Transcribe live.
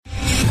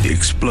the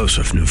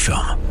explosive new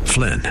film,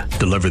 Flynn,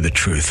 Deliver the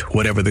Truth,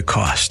 Whatever the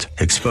Cost,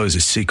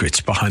 exposes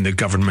secrets behind the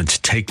government's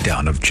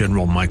takedown of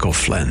General Michael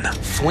Flynn.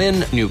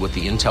 Flynn knew what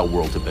the intel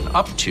world had been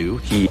up to.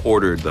 He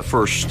ordered the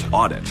first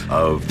audit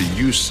of the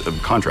use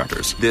of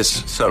contractors.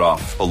 This set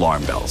off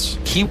alarm bells.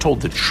 He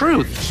told the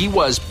truth. He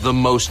was the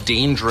most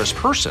dangerous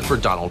person for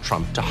Donald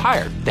Trump to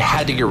hire. They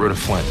had to get rid of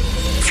Flynn.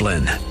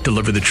 Flynn,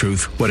 Deliver the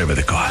Truth, Whatever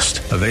the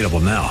Cost. Available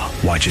now.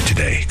 Watch it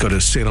today. Go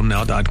to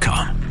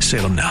salemnow.com.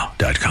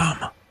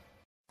 salemnow.com.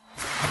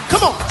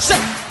 Come on, say,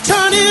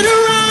 turn it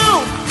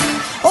around.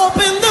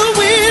 Open the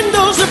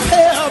windows of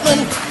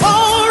heaven.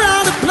 Pour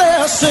out a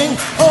blessing,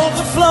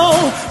 overflow.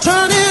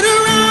 Turn it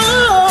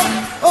around.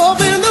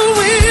 Open the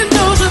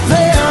windows of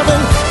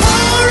heaven.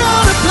 Pour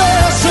out a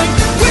blessing.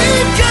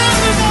 We've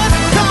got what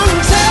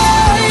comes.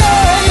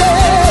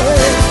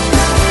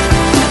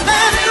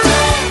 Let it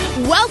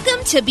rain.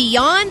 Welcome to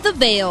Beyond the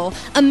Veil,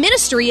 a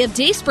ministry of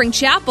Dayspring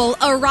Chapel.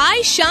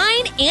 Arise,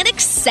 shine, and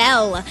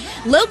excel.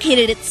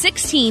 Located at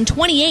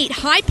 1628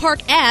 Hyde Park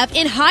Ave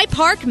in Hyde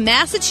Park,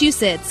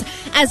 Massachusetts.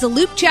 As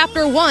Luke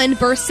chapter 1,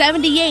 verse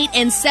 78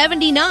 and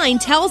 79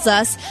 tells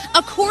us,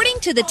 according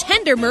to the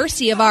tender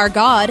mercy of our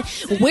God,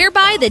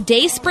 whereby the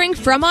dayspring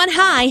from on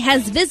high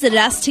has visited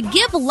us to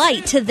give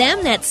light to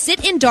them that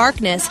sit in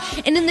darkness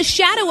and in the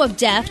shadow of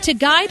death, to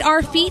guide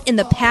our feet in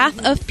the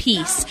path of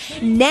peace.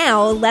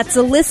 Now, let's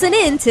listen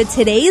in to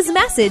today's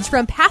message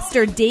from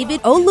Pastor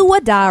David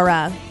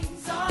Oluwadara.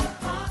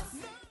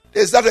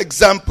 There's that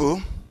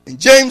example in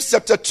James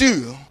chapter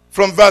 2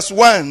 from verse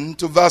 1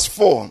 to verse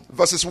 4,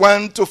 verses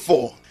 1 to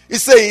 4. It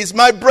says,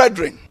 my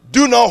brethren,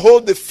 do not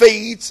hold the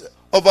faith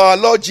of our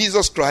Lord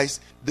Jesus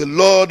Christ, the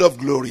Lord of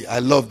glory. I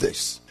love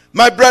this.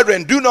 My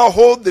brethren, do not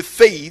hold the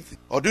faith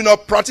or do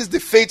not practice the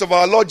faith of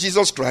our Lord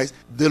Jesus Christ,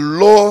 the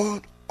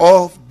Lord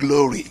of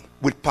glory,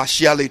 with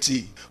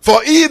partiality. For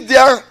if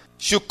there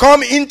should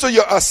come into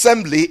your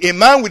assembly a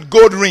man with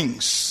gold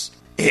rings,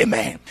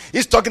 amen.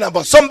 He's talking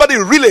about somebody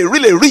really,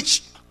 really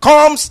rich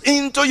comes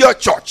into your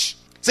church.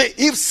 Say,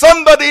 if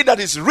somebody that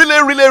is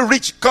really, really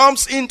rich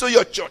comes into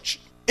your church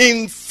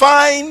in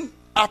fine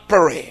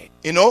apparel,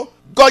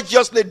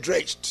 gorgeously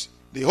dressed.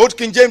 The Old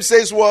King James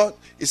says what?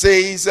 It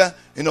says,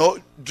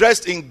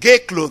 dressed in gay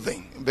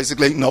clothing.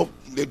 Basically,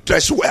 they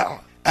dress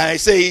well. And it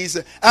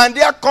says, and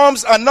there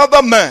comes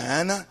another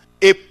man,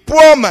 a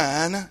poor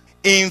man,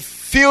 in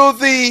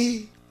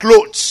filthy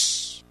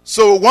clothes.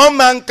 So one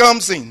man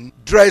comes in,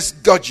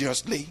 dressed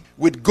gorgeously,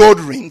 with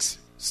gold rings,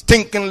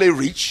 stinkingly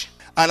rich,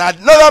 and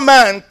another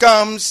man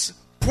comes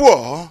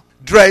poor,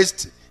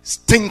 dressed,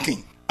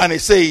 stinking. And it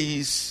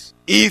says,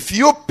 if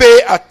you pay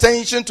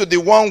attention to the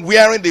one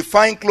wearing the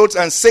fine clothes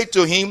and say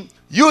to him,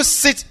 you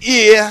sit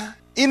here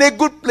in a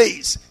good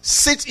place,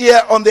 sit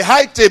here on the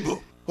high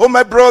table. Oh,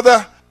 my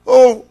brother,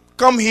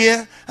 come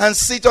here and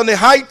sit on the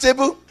high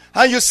table.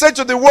 And you say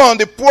to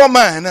the poor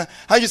man,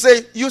 and you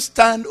say, you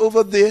stand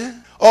over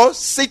there, or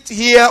sit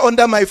here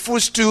under my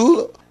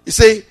footstool. You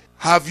say,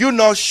 have you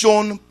not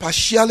shown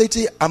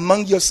partiality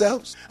among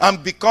yourselves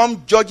and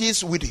become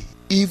judges with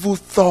evil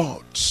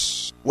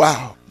thoughts?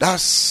 Wow,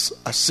 that's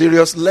a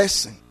serious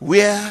lesson.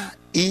 Where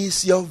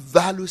is your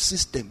value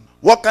system?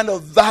 What kind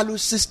of value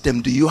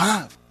system do you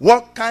have?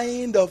 What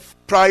kind of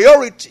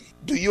priority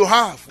do you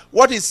have?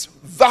 What is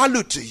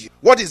value to you?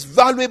 What is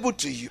valuable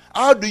to you?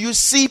 How do you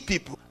see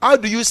people? How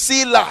do you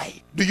see life?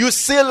 Do you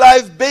see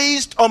life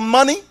based on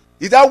money?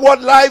 Is that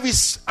what life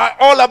is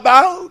all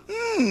about?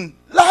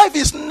 Life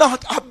is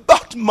not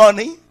about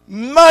money.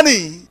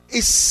 Money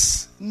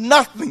is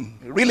nothing,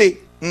 really.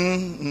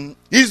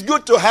 It's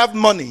good to have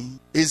money.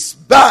 It's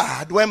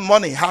bad when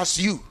money has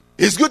you.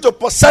 It's good to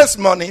possess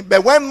money,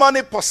 but when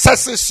money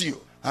possesses you,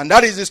 and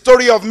that is the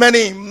story of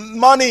many,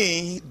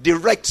 money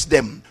directs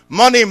them.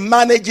 Money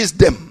manages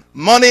them.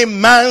 Money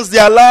mans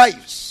their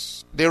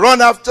lives. They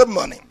run after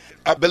money.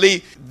 I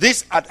believe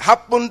this had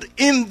happened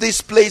in this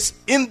place,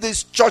 in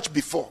this church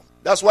before.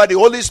 That's why the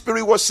Holy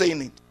Spirit was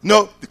saying it.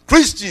 The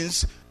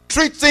Christians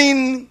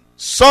treating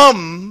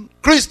some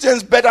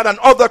Christians better than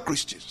other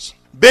Christians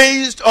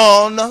based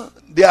on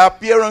their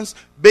appearance,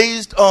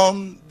 based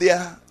on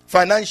their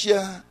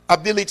financial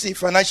ability,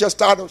 financial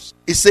status.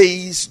 It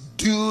says,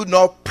 do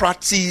not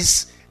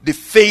practice the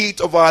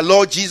faith of our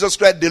Lord Jesus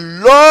Christ, the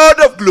Lord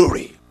of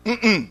glory.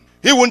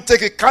 He won't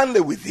take a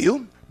candle with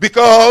you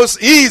because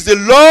he is the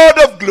Lord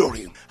of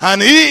glory.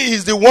 And he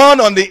is the one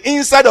on the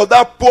inside of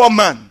that poor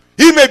man.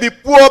 He may be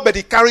poor, but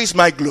he carries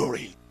my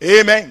glory.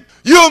 Amen.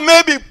 You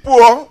may be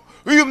poor.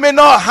 You may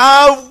not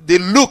have the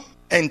look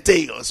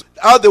entails,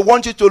 how they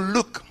want you to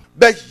look.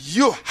 But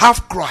you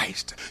have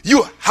Christ.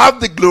 You have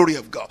the glory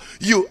of God.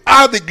 You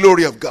are the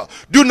glory of God.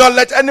 Do not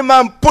let any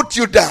man put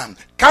you down.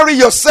 Carry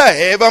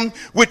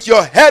yourself with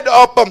your head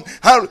up,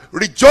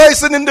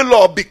 rejoicing in the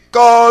Lord,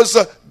 because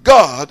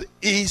God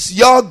is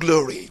your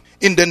glory.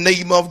 In the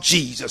name of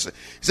Jesus.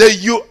 Say,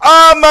 you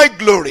are my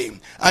glory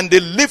and the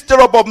lifter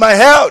up of my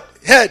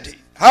head.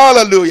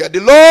 Hallelujah. The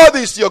Lord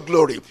is your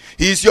glory.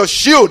 He is your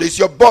shield. He is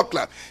your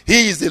buckler.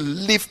 He is the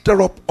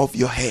lifter up of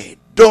your head.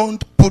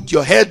 Don't put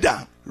your head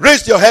down.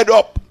 Raise your head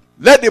up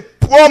let the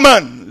poor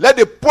man, let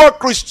the poor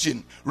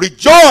Christian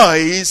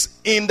rejoice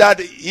in that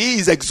he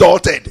is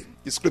exalted.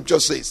 The scripture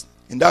says.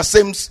 In that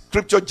same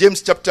scripture,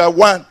 James chapter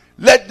 1,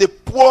 let the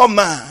poor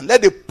man,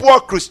 let the poor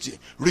Christian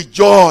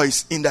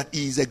rejoice in that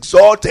he is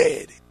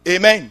exalted.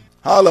 Amen.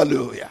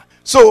 Hallelujah.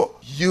 So,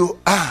 you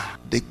are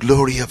the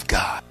glory of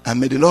God.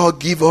 And may the Lord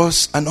give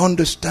us an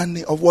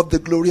understanding of what the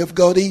glory of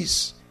God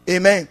is.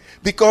 Amen.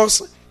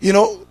 Because,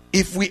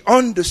 if we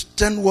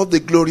understand what the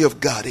glory of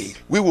God is,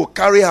 we will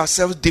carry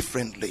ourselves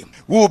differently.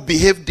 We will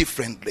behave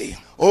differently.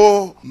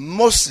 Oh,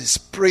 Moses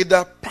prayed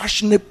that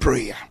passionate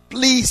prayer.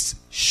 Please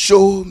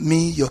show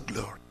me your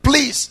glory.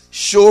 Please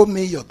show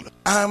me your glory.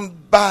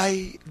 And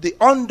by the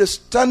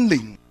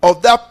understanding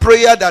of that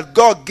prayer that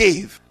God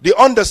gave, the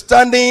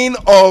understanding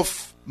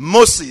of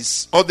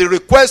Moses, or the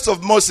request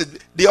of Moses,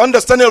 the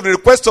understanding of the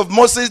request of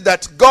Moses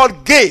that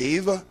God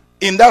gave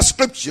in that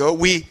scripture,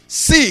 we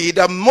see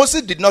that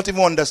Moses did not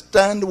even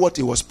understand what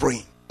he was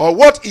praying. Or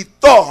what he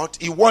thought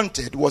he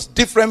wanted was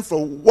different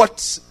from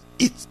what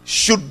it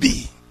should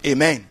be.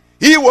 Amen.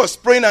 He was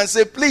praying and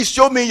said, please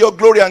show me your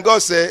glory. And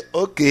God said,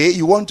 okay,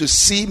 you want to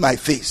see my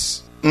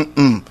face?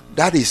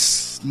 That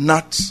is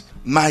not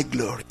my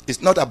glory.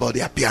 It's not about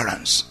the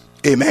appearance.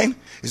 Amen.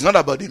 It's not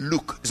about the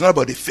look. It's not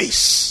about the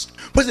face.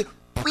 But he said,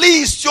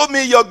 please show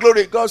me your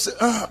glory. God said,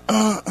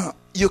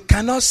 you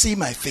cannot see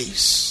my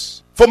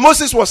face. For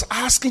Moses was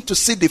asking to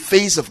see the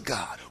face of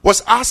God.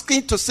 Was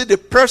asking to see the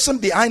person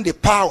behind the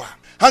power.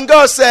 And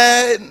God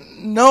said,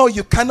 no,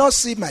 you cannot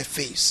see my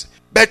face.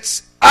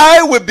 But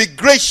I will be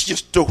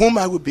gracious to whom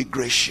I will be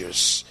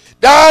gracious.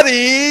 That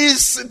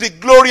is the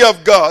glory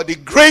of God. The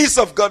grace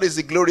of God is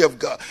the glory of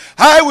God.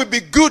 I will be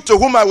good to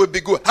whom I will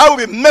be good. I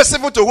will be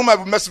merciful to whom I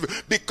will be merciful.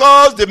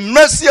 Because the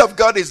mercy of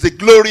God is the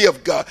glory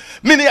of God.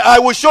 Meaning, I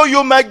will show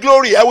you my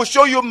glory. I will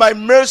show you my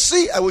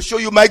mercy. I will show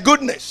you my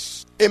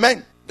goodness.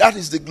 Amen. That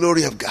is the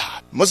glory of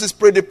God. Moses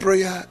prayed the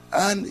prayer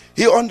and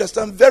he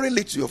understood very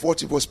little of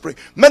what he was praying.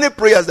 Many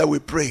prayers that we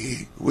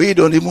pray, we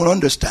don't even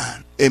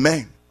understand.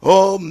 Amen.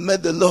 Oh, may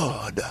the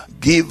Lord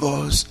give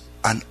us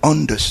an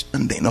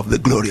understanding of the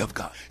glory of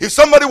God. If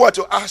somebody were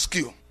to ask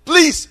you,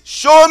 please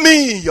show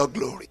me your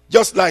glory,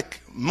 just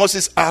like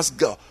Moses asked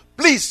God,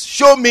 please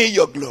show me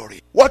your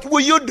glory, what will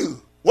you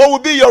do? What will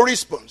be your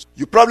response?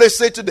 You probably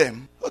say to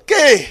them,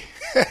 okay,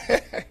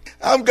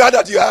 I'm glad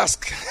that you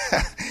ask.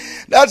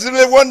 That's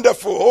really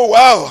wonderful. Oh,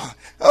 wow.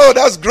 Oh,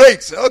 that's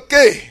great.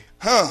 Okay.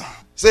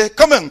 Say,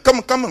 come on.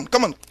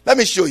 Let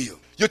me show you.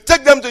 You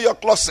take them to your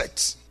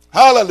closet.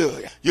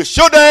 Hallelujah. You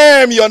show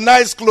them your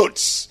nice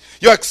clothes,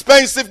 your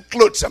expensive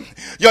clothes,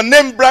 your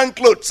name brand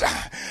clothes,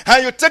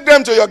 and you take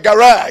them to your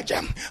garage,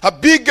 a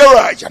big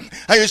garage, and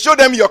you show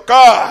them your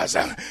cars,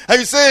 and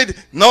you said,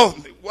 no,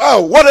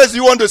 wow, what else do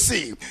you want to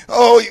see?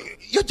 Oh,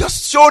 you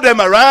just show them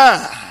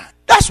around.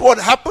 That's what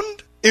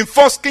happened in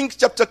 1 Kings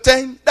chapter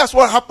 10. That's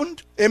what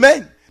happened.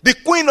 Amen. The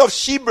Queen of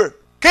Sheba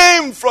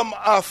came from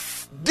a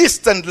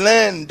distant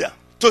land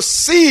to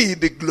see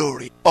the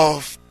glory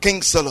of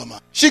King Solomon.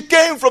 She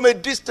came from a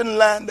distant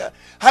land.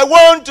 I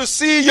want to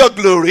see your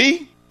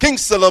glory, King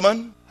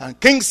Solomon. And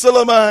King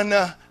Solomon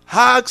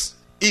asked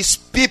his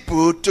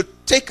people to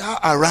take her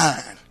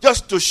around,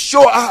 just to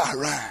show her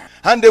around.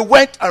 And they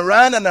went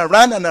around and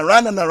around and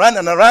around and around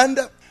and around.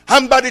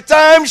 And by the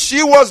time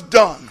she was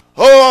done,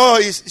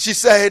 she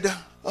said,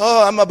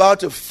 oh, I'm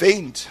about to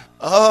faint.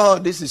 Oh,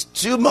 this is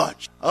too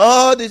much.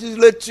 Oh, this is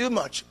really too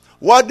much.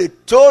 What they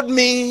told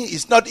me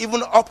is not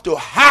even up to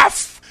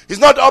half. It's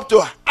not up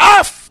to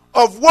half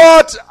of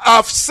what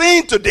I've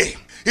seen today.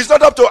 It's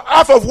not up to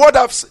half of what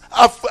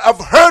I've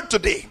heard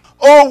today.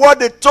 Oh, what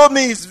they told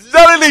me is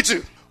very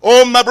little.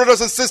 Oh, my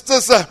brothers and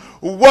sisters,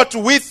 what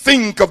we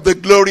think of the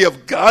glory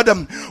of God,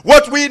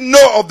 what we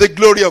know of the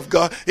glory of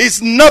God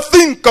is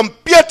nothing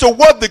compared to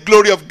what the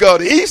glory of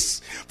God is.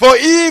 For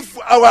if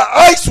our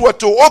eyes were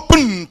to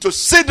open to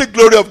see the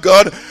glory of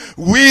God,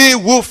 we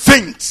will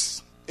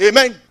faint.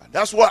 Amen.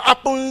 That's what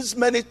happens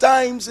many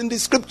times in the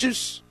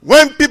scriptures.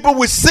 When people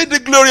will see the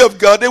glory of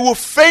God, they will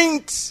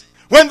faint.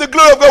 When the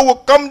glory of God will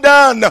come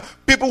down,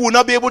 people will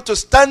not be able to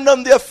stand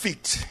on their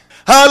feet.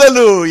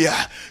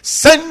 Hallelujah.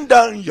 Send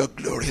down your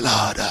glory,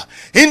 Lord,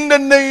 in the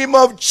name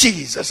of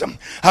Jesus.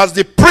 As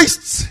the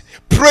priests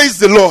praise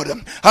the Lord,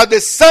 as they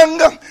sang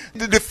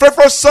the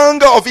favorite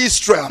song of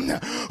Israel,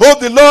 oh,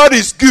 the Lord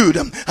is good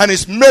and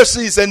his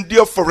mercies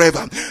endure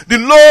forever. The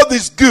Lord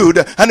is good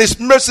and his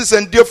mercies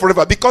endure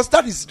forever, because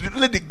that is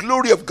really the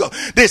glory of God.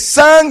 They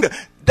sang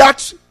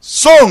that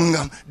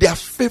song, their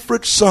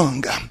favorite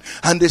song,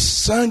 and they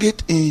sang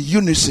it in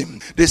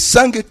unison. They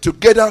sang it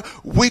together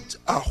with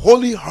a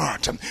holy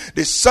heart.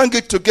 They sang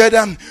it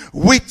together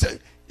with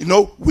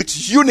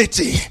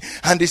unity.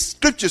 And the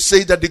scripture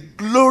says that the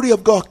glory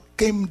of God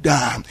came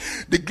down.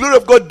 The glory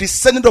of God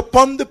descended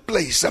upon the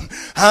place,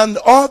 and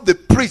all the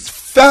priests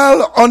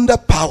fell under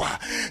power.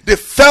 They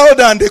fell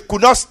down. They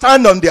could not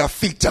stand on their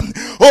feet.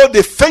 Oh,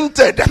 they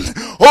fainted.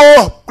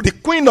 Oh, the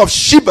Queen of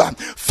Sheba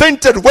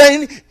fainted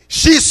when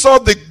she saw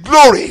the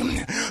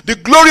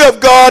glory of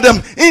God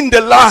in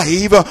the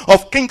life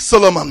of King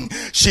Solomon.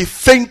 She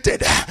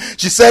fainted.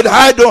 She said,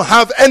 I don't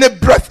have any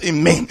breath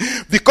in me,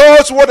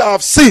 because what I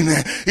have seen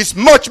is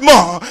much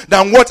more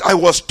than what I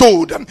was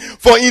told.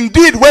 For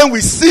indeed, when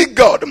we see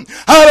God,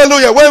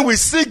 hallelujah, when we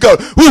see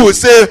God, we will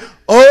say,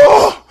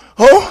 oh,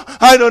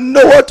 I don't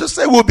know what to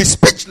say. We'll be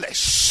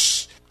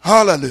speechless.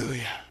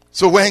 Hallelujah.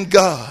 So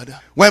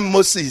when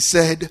Moses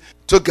said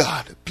to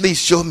God,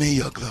 please show me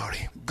your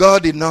glory,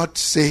 God did not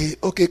say,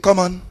 okay, come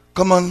on,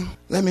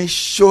 let me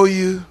show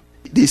you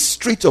the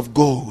street of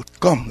gold.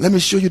 Come, let me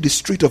show you the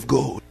street of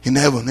gold in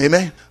heaven.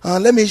 Amen.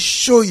 Let me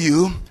show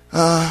you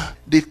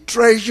the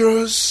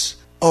treasures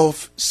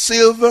of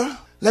silver.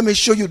 Let me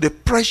show you the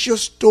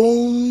precious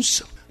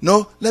stones.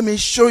 No, let me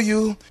show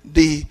you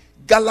the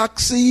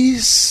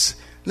galaxies.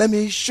 Let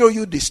me show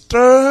you the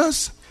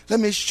stars. Let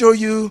me show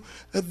you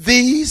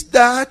this,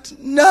 that.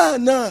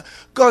 No.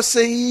 God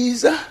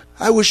says,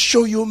 I will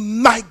show you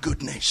my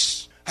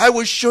goodness. I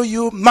will show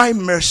you my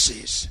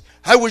mercies.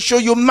 I will show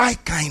you my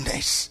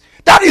kindness.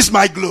 That is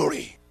my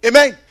glory.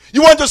 Amen.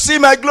 You want to see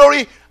my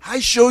glory? I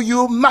show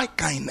you my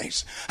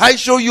kindness. I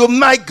show you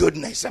my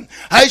goodness.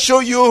 I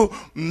show you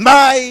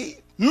my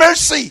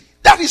mercy.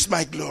 That is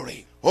my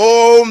glory.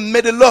 Oh,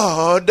 may the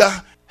Lord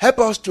help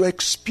us to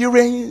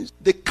experience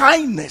the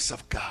kindness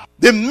of God,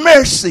 the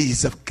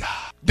mercies of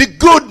God, the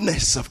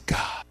goodness of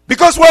God.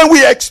 Because when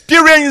we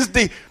experience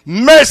the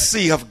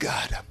mercy of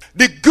God,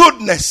 the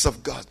goodness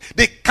of God,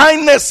 the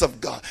kindness of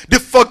God, the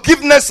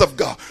forgiveness of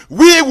God,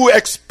 we will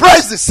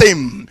express the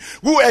same.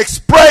 We will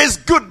express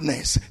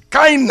goodness,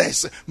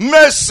 kindness,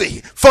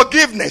 mercy,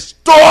 forgiveness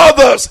to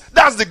others.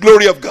 That's the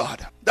glory of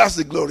God. That's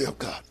the glory of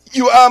God.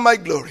 You are my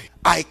glory.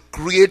 I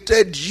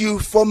created you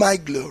for my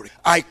glory.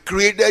 I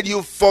created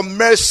you for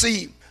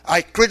mercy.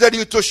 I created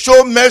you to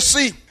show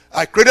mercy.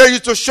 I created you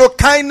to show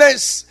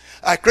kindness.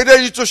 I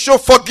created you to show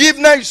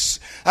forgiveness.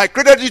 I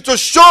created you to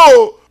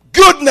show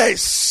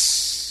goodness.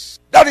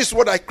 That is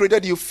what I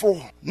created you for.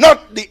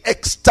 Not the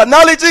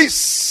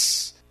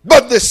externalities,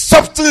 but the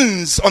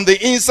substance on the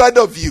inside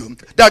of you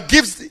that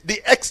gives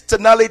the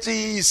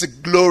externalities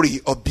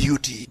glory or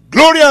beauty.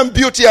 Glory and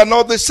beauty are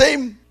not the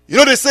same. You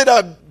know, they say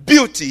that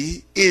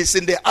beauty is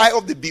in the eye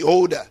of the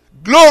beholder.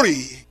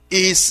 Glory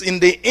is in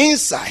the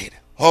inside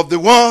of the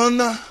one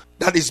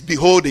that is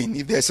beholding,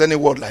 if there's any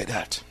word like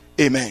that.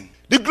 Amen.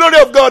 The glory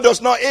of God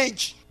does not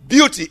age.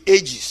 Beauty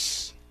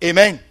ages.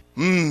 Amen.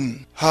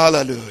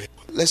 Hallelujah.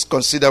 Let's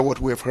consider what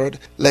we have heard.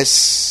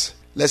 Let's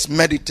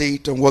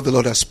meditate on what the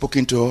Lord has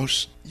spoken to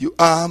us. You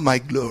are my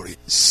glory,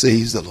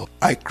 says the Lord.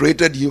 I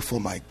created you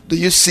for my... Do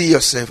you see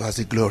yourself as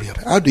the glory of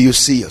God? How do you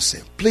see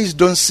yourself? Please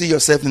don't see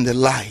yourself in the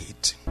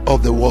light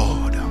of the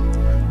world.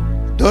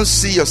 Don't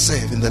see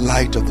yourself in the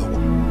light of the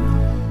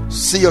world.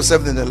 See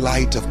yourself in the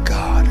light of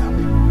God.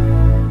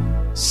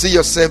 See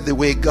yourself the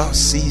way God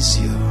sees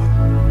you.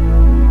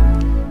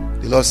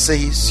 The Lord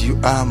says, you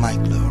are my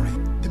glory.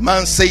 The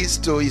man says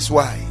to his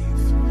wife,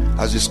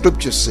 as the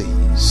scripture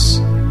says,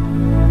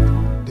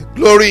 the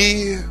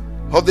glory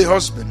of the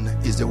husband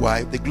is the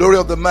wife. The glory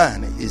of the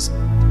man is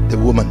the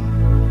woman.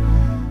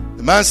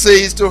 The man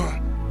says to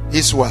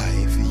his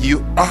wife,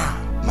 you are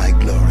my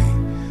glory.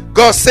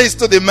 God says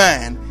to the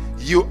man,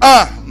 you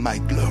are my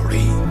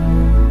glory.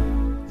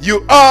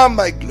 You are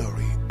my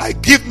glory. I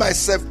give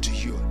myself to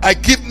you. I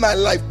give my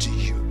life to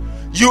you.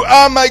 You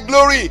are my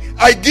glory.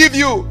 I give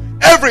you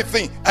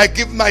everything. I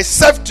give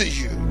myself to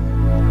you.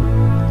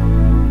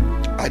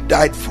 I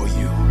died for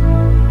you.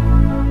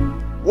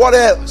 What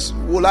else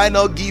will I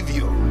not give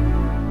you?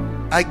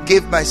 I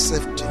gave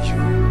myself to you.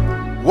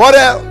 What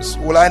else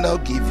will I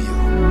not give you?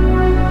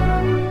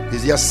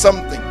 Is there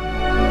something?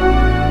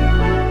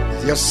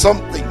 Is there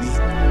something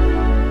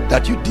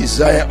that you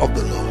desire of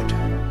the Lord?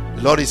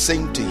 The Lord is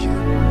saying to you,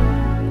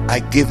 I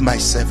give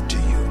myself to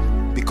you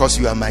because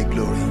you are my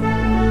glory.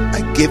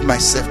 I give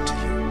myself to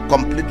you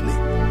completely.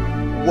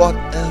 What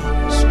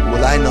else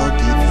will I not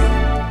give you?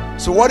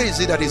 So what is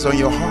it that is on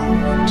your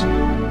heart?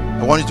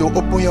 I want you to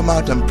open your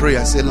mouth and pray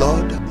and say,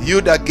 Lord, you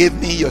that gave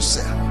me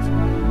yourself,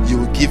 you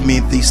will give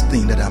me this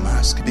thing that I'm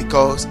asking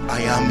because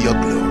I am your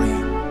glory.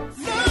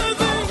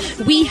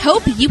 We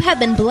hope you have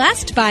been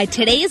blessed by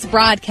today's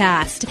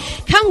broadcast.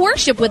 Come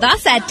worship with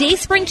us at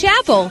Dayspring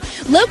Chapel,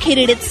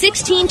 located at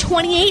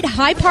 1628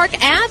 High Park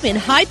Ave in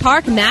High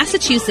Park,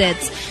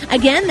 Massachusetts.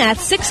 Again,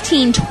 that's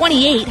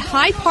 1628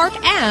 High Park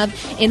Ave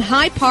in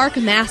High Park,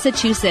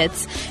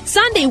 Massachusetts.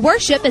 Sunday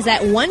worship is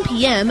at 1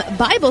 p.m.,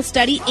 Bible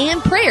study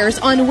and prayers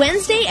on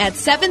Wednesday at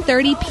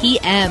 7:30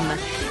 p.m.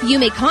 You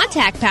may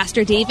contact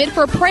Pastor David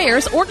for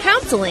prayers or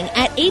counseling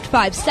at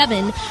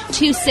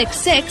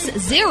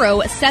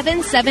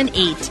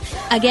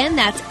 857-266-0778. Again,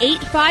 that's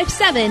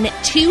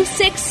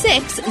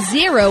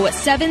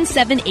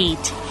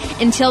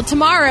 857-266-0778. Until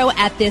tomorrow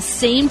at this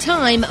same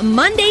time,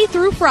 Monday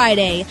through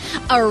Friday,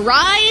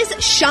 arise,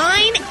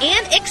 shine,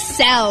 and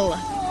excel.